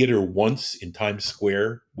in a theater once in Times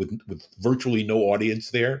Square with virtually no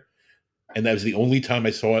audience there, and that was the only time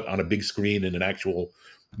I saw it on a big screen in an actual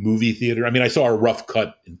movie theater. I mean, I saw a rough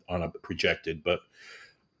cut on a projected, but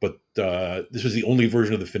this was the only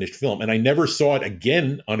version of the finished film, and I never saw it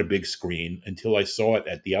again on a big screen until I saw it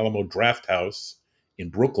at the Alamo Draft House in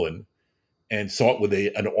Brooklyn, and saw it with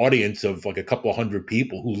an audience of like a couple of hundred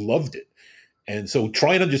people who loved it. And so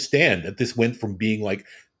try and understand that this went from being like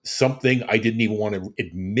something I didn't even want to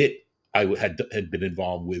admit I had been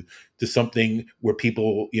involved with to something where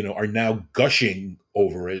people, are now gushing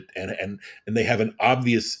over it and they have an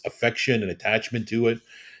obvious affection and attachment to it.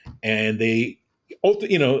 And I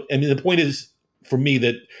mean, the point is for me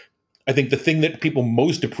that I think the thing that people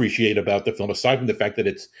most appreciate about the film, aside from the fact that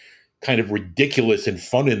it's kind of ridiculous and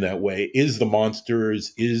fun in that way, is the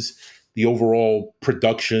monsters, is the overall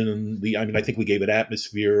production. I mean, I think we gave it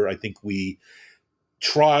atmosphere. I think we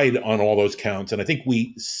tried on all those counts, and I think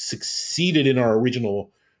we succeeded in our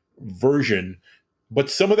original version. But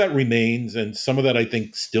some of that remains, and some of that I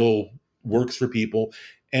think still works for people.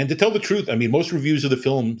 And to tell the truth, I mean, most reviews of the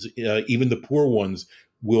films, even the poor ones,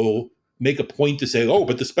 will make a point to say, "Oh,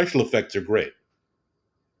 but the special effects are great,"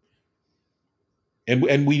 and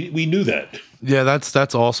we knew that. Yeah,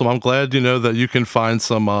 that's awesome. I'm glad that you can find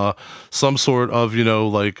some sort of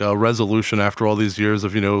like resolution after all these years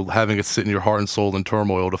of having it sit in your heart and soul in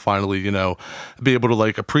turmoil to finally be able to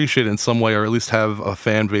like appreciate it in some way, or at least have a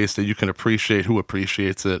fan base that you can appreciate who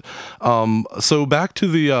appreciates it. So back to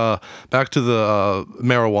the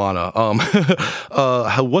marijuana.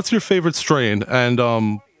 What's your favorite strain, and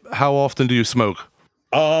how often do you smoke?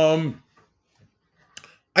 Um,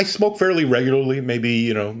 I smoke fairly regularly, maybe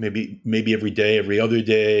every day, every other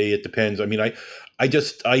day. It depends. I mean,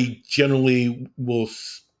 I generally will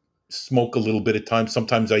smoke a little bit at times.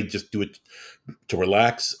 Sometimes I just do it to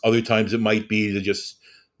relax. Other times it might be to just,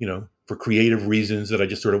 for creative reasons that I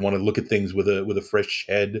just sort of want to look at things with a fresh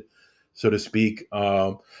head, so to speak.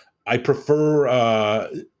 I prefer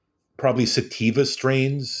probably sativa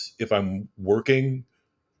strains if I'm working,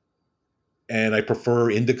 and I prefer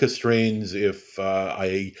indica strains if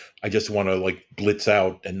I just want to like blitz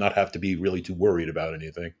out and not have to be really too worried about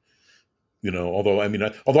anything. Although I mean,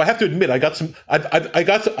 although I have to admit, I got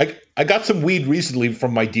some weed recently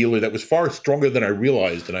from my dealer that was far stronger than I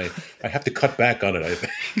realized, and I have to cut back on it. I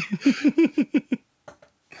think.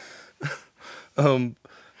 Um,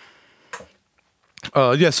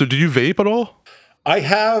 yeah. So do you vape at all? I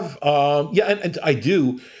have, yeah, and I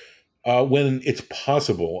do when it's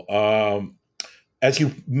possible. As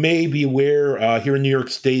you may be aware, here in New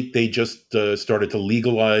York State, they just started to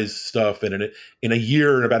legalize stuff, and in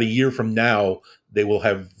about a year from now, they will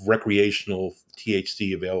have recreational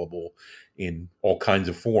THC available in all kinds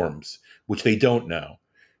of forms, which they don't now.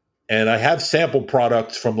 And I have sample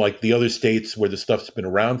products from like the other states where the stuff's been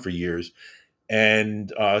around for years,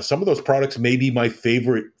 and some of those products may be my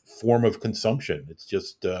favorite form of consumption. It's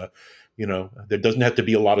just there doesn't have to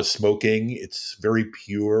be a lot of smoking. It's very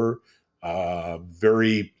pure,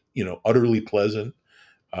 very utterly pleasant.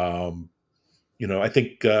 um, I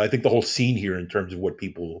think the whole scene here in terms of what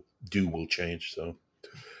people do will change. So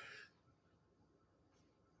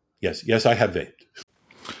yes, I have vaped.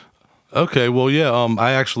 Okay, well, yeah.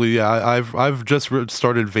 I actually, yeah, I've just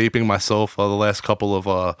started vaping myself the last couple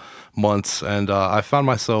of months, and I found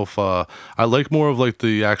myself I like more of like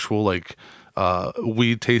the actual like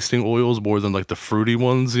weed tasting oils more than like the fruity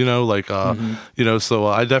ones, so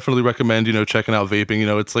I definitely recommend, checking out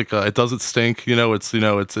vaping. It's like, it doesn't stink,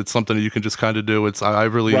 it's something that you can just kind of do.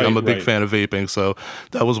 I'm a big fan of vaping. So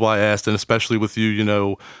that was why I asked. And especially with you,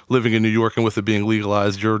 living in New York and with it being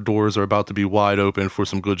legalized, your doors are about to be wide open for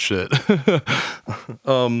some good shit.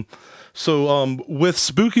 With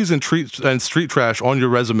Spookies and Street Trash on your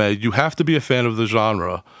resume, you have to be a fan of the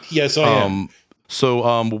genre. Yes, I am.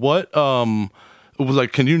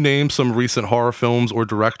 Can you name some recent horror films or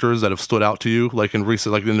directors that have stood out to you, like in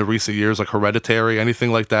the recent years, like Hereditary,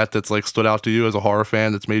 anything like that that's like stood out to you as a horror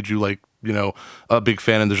fan that's made you like, a big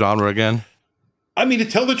fan in the genre again? I mean, to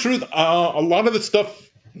tell the truth, a lot of the stuff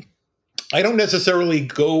I don't necessarily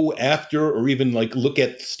go after or even like look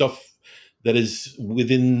at stuff that is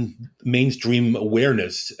within mainstream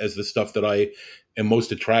awareness as the stuff that I am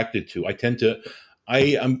most attracted to.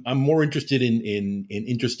 I'm more interested in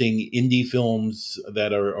interesting indie films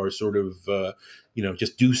that are sort of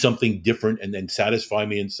just do something different and then satisfy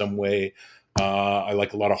me in some way. I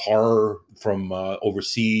like a lot of horror from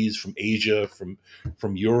overseas, from Asia, from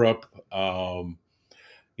Europe.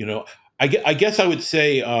 I guess I would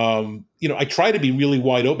say, I try to be really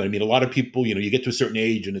wide open. I mean, a lot of people, you get to a certain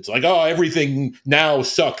age and it's like, oh, everything now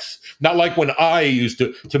sucks. Not like when I used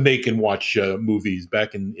to make and watch movies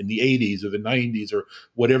back in the 80s or the 90s or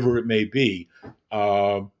whatever it may be.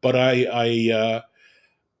 But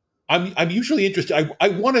I'm usually interested. I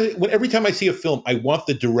want to, every time I see a film, I want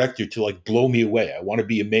the director to like blow me away. I want to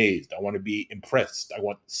be amazed. I want to be impressed. I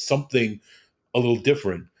want something a little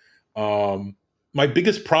different. My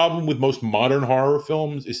biggest problem with most modern horror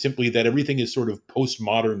films is simply that everything is sort of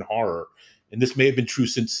postmodern horror. And this may have been true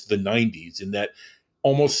since the 90s, in that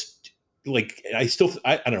almost like I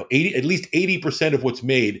don't know, at least 80% of what's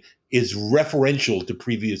made is referential to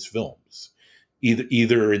previous films,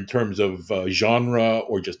 either in terms of genre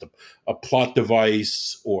or just a plot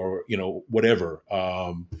device or, whatever.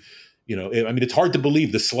 I mean, it's hard to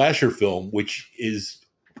believe the slasher film, which is,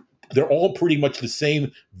 they're all pretty much the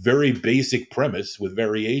same, very basic premise with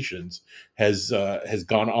variations, has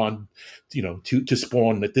gone on, to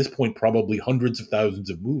spawn at this point probably hundreds of thousands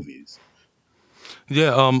of movies.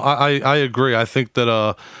 Yeah, I agree. I think that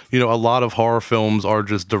a lot of horror films are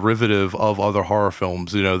just derivative of other horror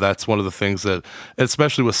films. That's one of the things that,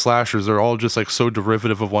 especially with slashers, they're all just like so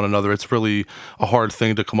derivative of one another. It's really a hard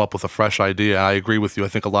thing to come up with a fresh idea. I agree with you. I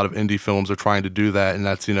think a lot of indie films are trying to do that, and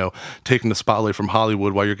that's taking the spotlight from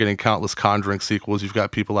Hollywood. While you're getting countless Conjuring sequels, you've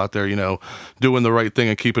got people out there doing the right thing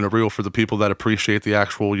and keeping it real for the people that appreciate the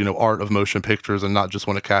actual art of motion pictures and not just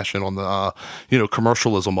want to cash in on the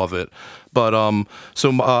commercialism of it. But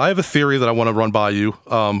I have a theory that I want to run by you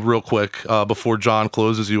real quick before John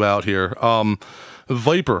closes you out here.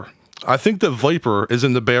 Viper. I think that Viper is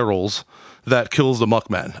in the barrels that kills the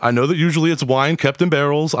muckmen. I know that usually it's wine kept in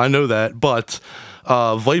barrels. I know that. But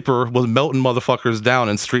Viper was melting motherfuckers down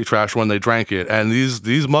in Street Trash when they drank it. And these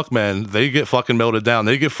muckmen, they get fucking melted down.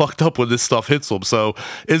 They get fucked up when this stuff hits them. So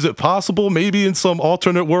is it possible maybe in some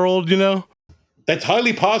alternate world, That's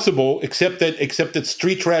highly possible, except that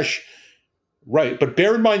Street Trash... Right, but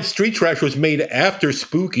bear in mind, Street Trash was made after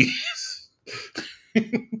Spookies.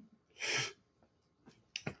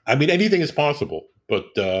 I mean, anything is possible, but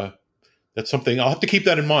that's something I'll have to keep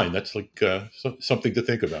that in mind. That's like something to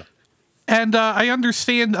think about. And I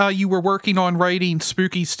understand you were working on writing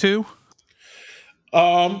Spookies too.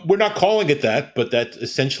 We're not calling it that, but that's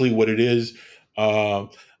essentially what it is.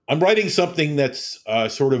 I'm writing something that's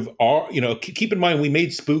sort of keep in mind we made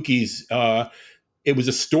Spookies. It was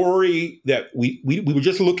a story that we were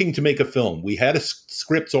just looking to make a film. We had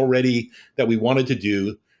scripts already that we wanted to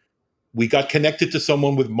do. We got connected to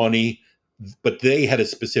someone with money, but they had a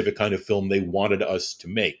specific kind of film they wanted us to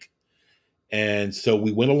make. And so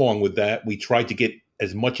we went along with that. We tried to get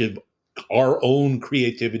as much of our own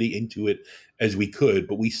creativity into it as we could,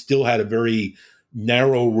 but we still had a very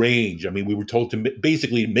narrow range. I mean, we were told to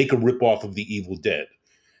basically make a ripoff of The Evil Dead.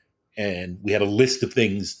 And we had a list of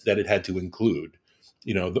things that it had to include.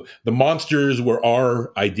 The monsters were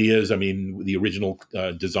our ideas. I mean, the original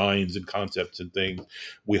designs and concepts and things.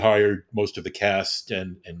 We hired most of the cast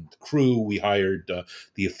and crew. We hired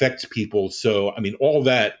the effects people. So, I mean, all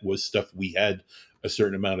that was stuff we had a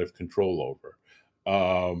certain amount of control over.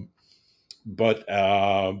 Pardon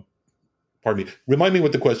me. Remind me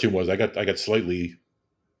what the question was. I got slightly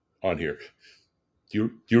on here. Do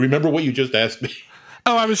you remember what you just asked me?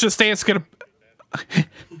 Oh, I was just asking.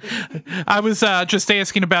 I was just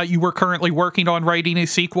asking about you were currently working on writing a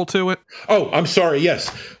sequel to it. Oh, I'm sorry. Yes,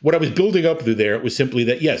 what I was building up to there was simply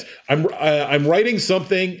that. Yes, I'm writing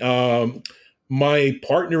something. My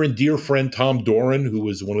partner and dear friend Tom Doran, who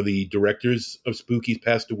was one of the directors of Spookies,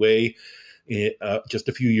 passed away just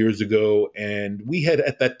a few years ago. And we had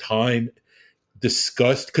at that time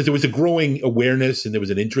discussed, because there was a growing awareness and there was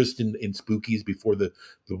an interest in Spookies before the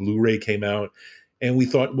Blu-ray came out. And we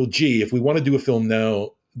thought, well, gee, if we want to do a film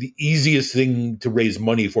now, the easiest thing to raise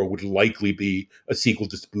money for would likely be a sequel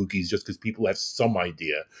to Spookies, just because people have some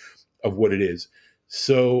idea of what it is.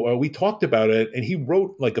 So we talked about it, and he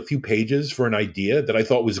wrote like a few pages for an idea that I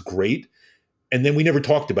thought was great. And then we never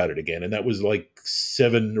talked about it again. And that was like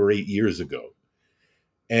 7 or 8 years ago.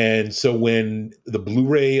 And so when the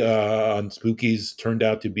Blu-ray on Spookies turned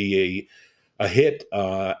out to be a hit,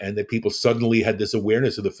 and that people suddenly had this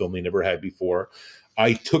awareness of the film they never had before,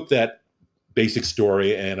 I took that basic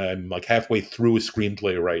story and I'm like halfway through a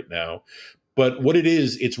screenplay right now. But what it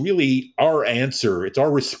is, it's really our answer. It's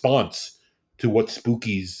our response to what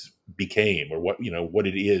Spookies became, or what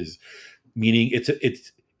it is. Meaning it's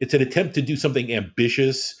an attempt to do something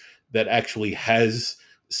ambitious that actually has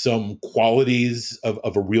some qualities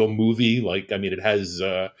of a real movie. Like, I mean, it has,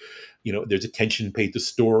 there's attention paid to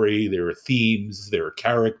story. There are themes. There are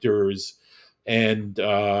characters, and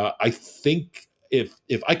I think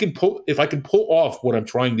if I can pull off what I'm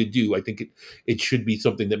trying to do, I think it should be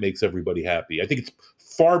something that makes everybody happy. I think it's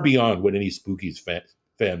far beyond what any Spookies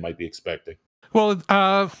fan might be expecting. Well,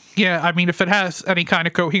 yeah, I mean, if it has any kind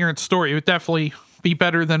of coherent story, it would definitely be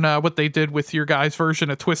better than what they did with your guys' version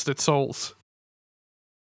of Twisted Souls.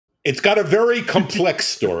 It's got a very complex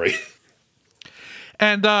story.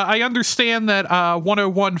 And I understand that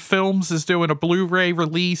 101 Films is doing a Blu-ray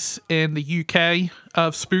release in the UK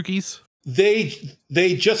of Spookies. They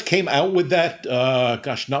just came out with that,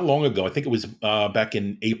 not long ago. I think it was back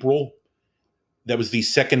in April. That was the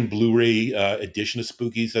second Blu-ray edition of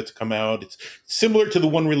Spookies that's come out. It's similar to the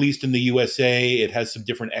one released in the USA. It has some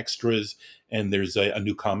different extras, and there's a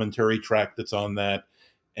new commentary track that's on that,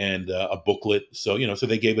 and a booklet. So so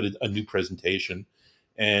they gave it a new presentation,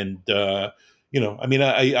 and I mean,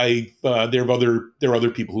 there are other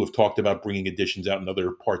people who have talked about bringing editions out in other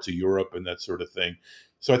parts of Europe and that sort of thing.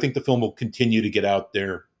 So I think the film will continue to get out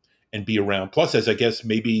there and be around. Plus, as I guess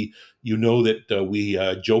maybe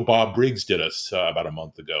that Joe Bob Briggs did us about a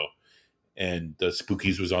month ago, and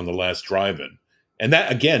Spookies was on the last drive-in, and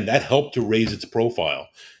that helped to raise its profile,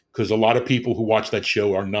 because a lot of people who watch that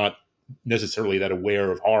show are not necessarily that aware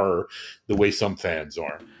of horror the way some fans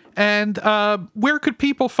are. And where could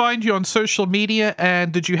people find you on social media?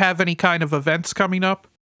 And did you have any kind of events coming up?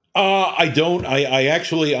 I don't.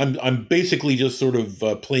 I'm basically just sort of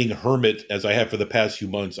playing hermit, as I have for the past few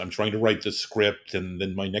months. I'm trying to write the script, and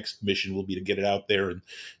then my next mission will be to get it out there and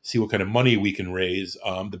see what kind of money we can raise.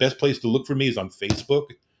 The best place to look for me is on Facebook.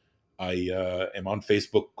 I am on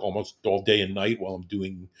Facebook almost all day and night while I'm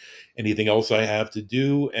doing anything else I have to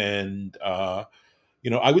do. And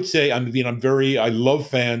I would say, I love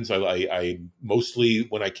fans. I mostly,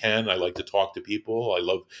 when I can, I like to talk to people. I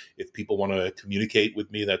love if people want to communicate with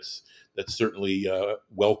me. That's certainly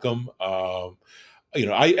welcome.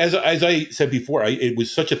 As I said before, it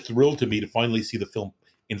was such a thrill to me to finally see the film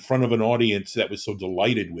in front of an audience that was so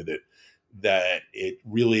delighted with it, that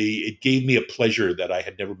it gave me a pleasure that I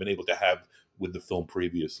had never been able to have with the film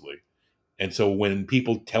previously. And so when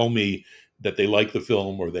people tell me that they like the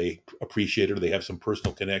film, or they appreciate it, or they have some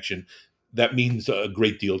personal connection, that means a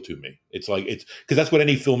great deal to me. It's because that's what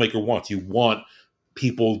any filmmaker wants. You want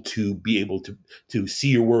people to be able to see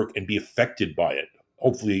your work and be affected by it,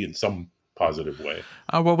 hopefully in some positive way.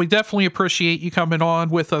 Well, we definitely appreciate you coming on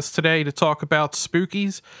with us today to talk about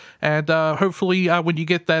Spookies. And hopefully when you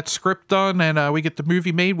get that script done and we get the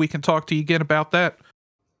movie made, we can talk to you again about that.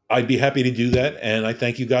 I'd be happy to do that, and I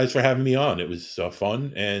thank you guys for having me on. It was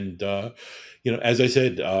fun, and as I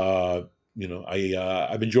said, I've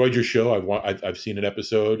enjoyed your show. I've seen an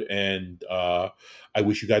episode, and I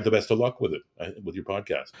wish you guys the best of luck with it, with your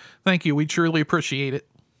podcast. Thank you. We truly appreciate it,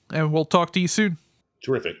 and we'll talk to you soon.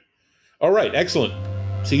 Terrific. All right, excellent.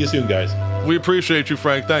 See you soon, guys. We appreciate you,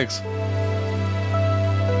 Frank. Thanks.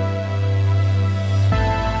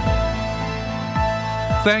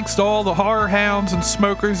 Thanks to all the horror hounds and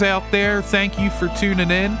smokers out there. Thank you for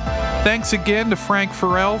tuning in. Thanks again to Frank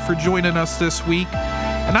Farel for joining us this week.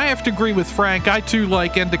 And I have to agree with Frank. I too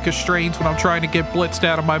like indica strains when I'm trying to get blitzed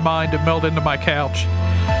out of my mind and melt into my couch.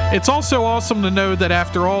 It's also awesome to know that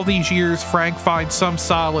after all these years, Frank finds some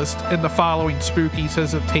solace in the following Spookies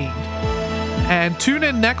has obtained. And tune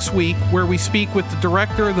in next week where we speak with the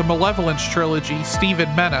director of the Malevolence trilogy,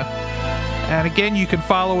 Stephen Mena. And again, you can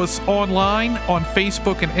follow us online on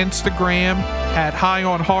Facebook and Instagram at High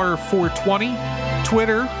on Horror 420,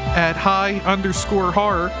 Twitter at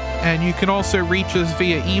High_horror, And you can also reach us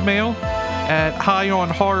via email at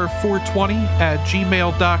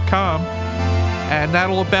highonhorror420@gmail.com. And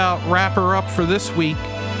that'll about wrap her up for this week.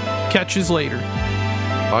 Catch yous later.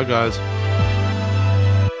 Bye, guys.